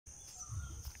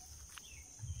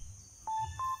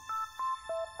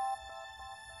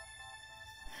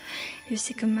You're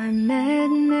sick of my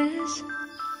madness.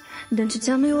 Don't you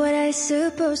tell me what I'm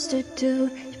supposed to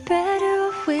do. You're better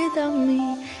off without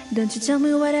me. Don't you tell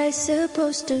me what I'm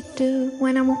supposed to do.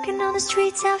 When I'm walking on the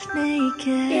streets half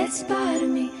naked, it's part of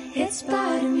me, it's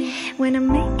part of me. When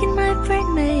I'm making my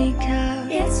brain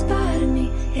makeup, it's part of me,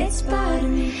 it's part of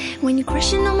me. When you're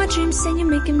crushing on my dreams and you're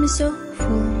making me so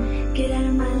full, get out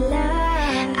of my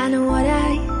life. I know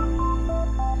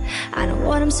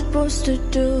what I'm supposed to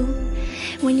do.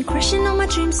 When you're crushing on my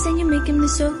dreams and you're making me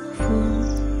so full,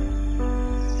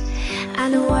 I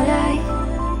know what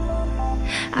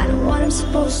I'm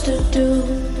supposed to do.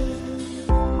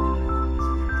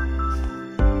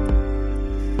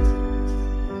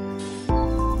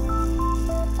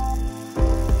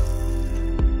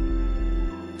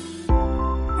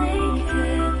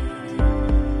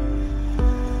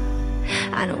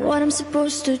 I know what I'm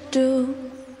supposed to do.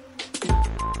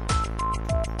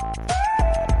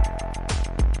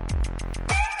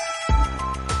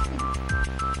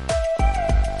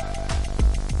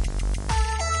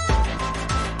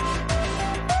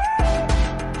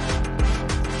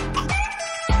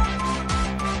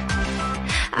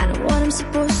 I know what I'm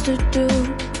supposed to do.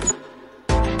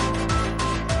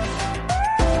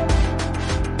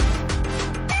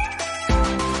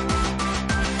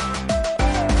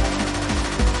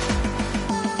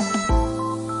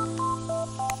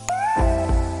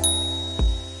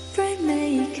 Brain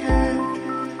makeup.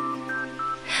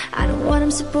 I know what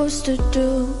I'm supposed to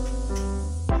do.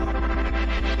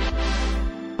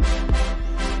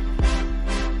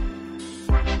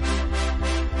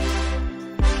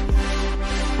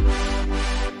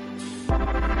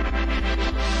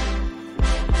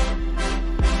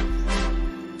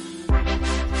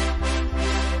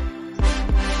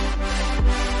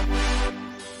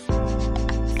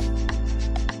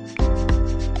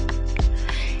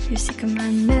 You're sick of my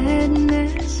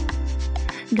madness.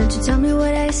 Don't you tell me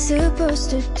what I'm supposed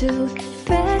to do. You're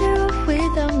better off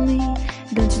without me.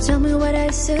 Don't you tell me what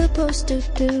I'm supposed to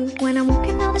do. When I'm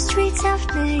walking on the streets half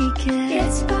naked,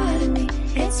 it's part of me,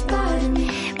 it's part of me.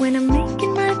 When I'm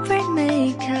making my brain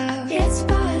makeup, it's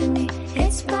part of me,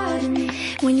 it's part of me.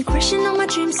 When you're crushing on my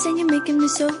dreams and you're making me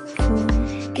so full,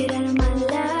 get out of my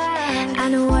life. I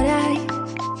know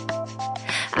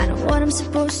what I'm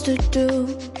supposed to do.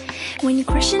 When you're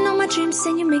crushing on my dreams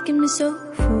and you're making me so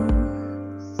full,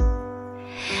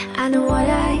 I know what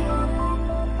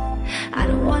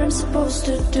I'm supposed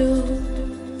to do.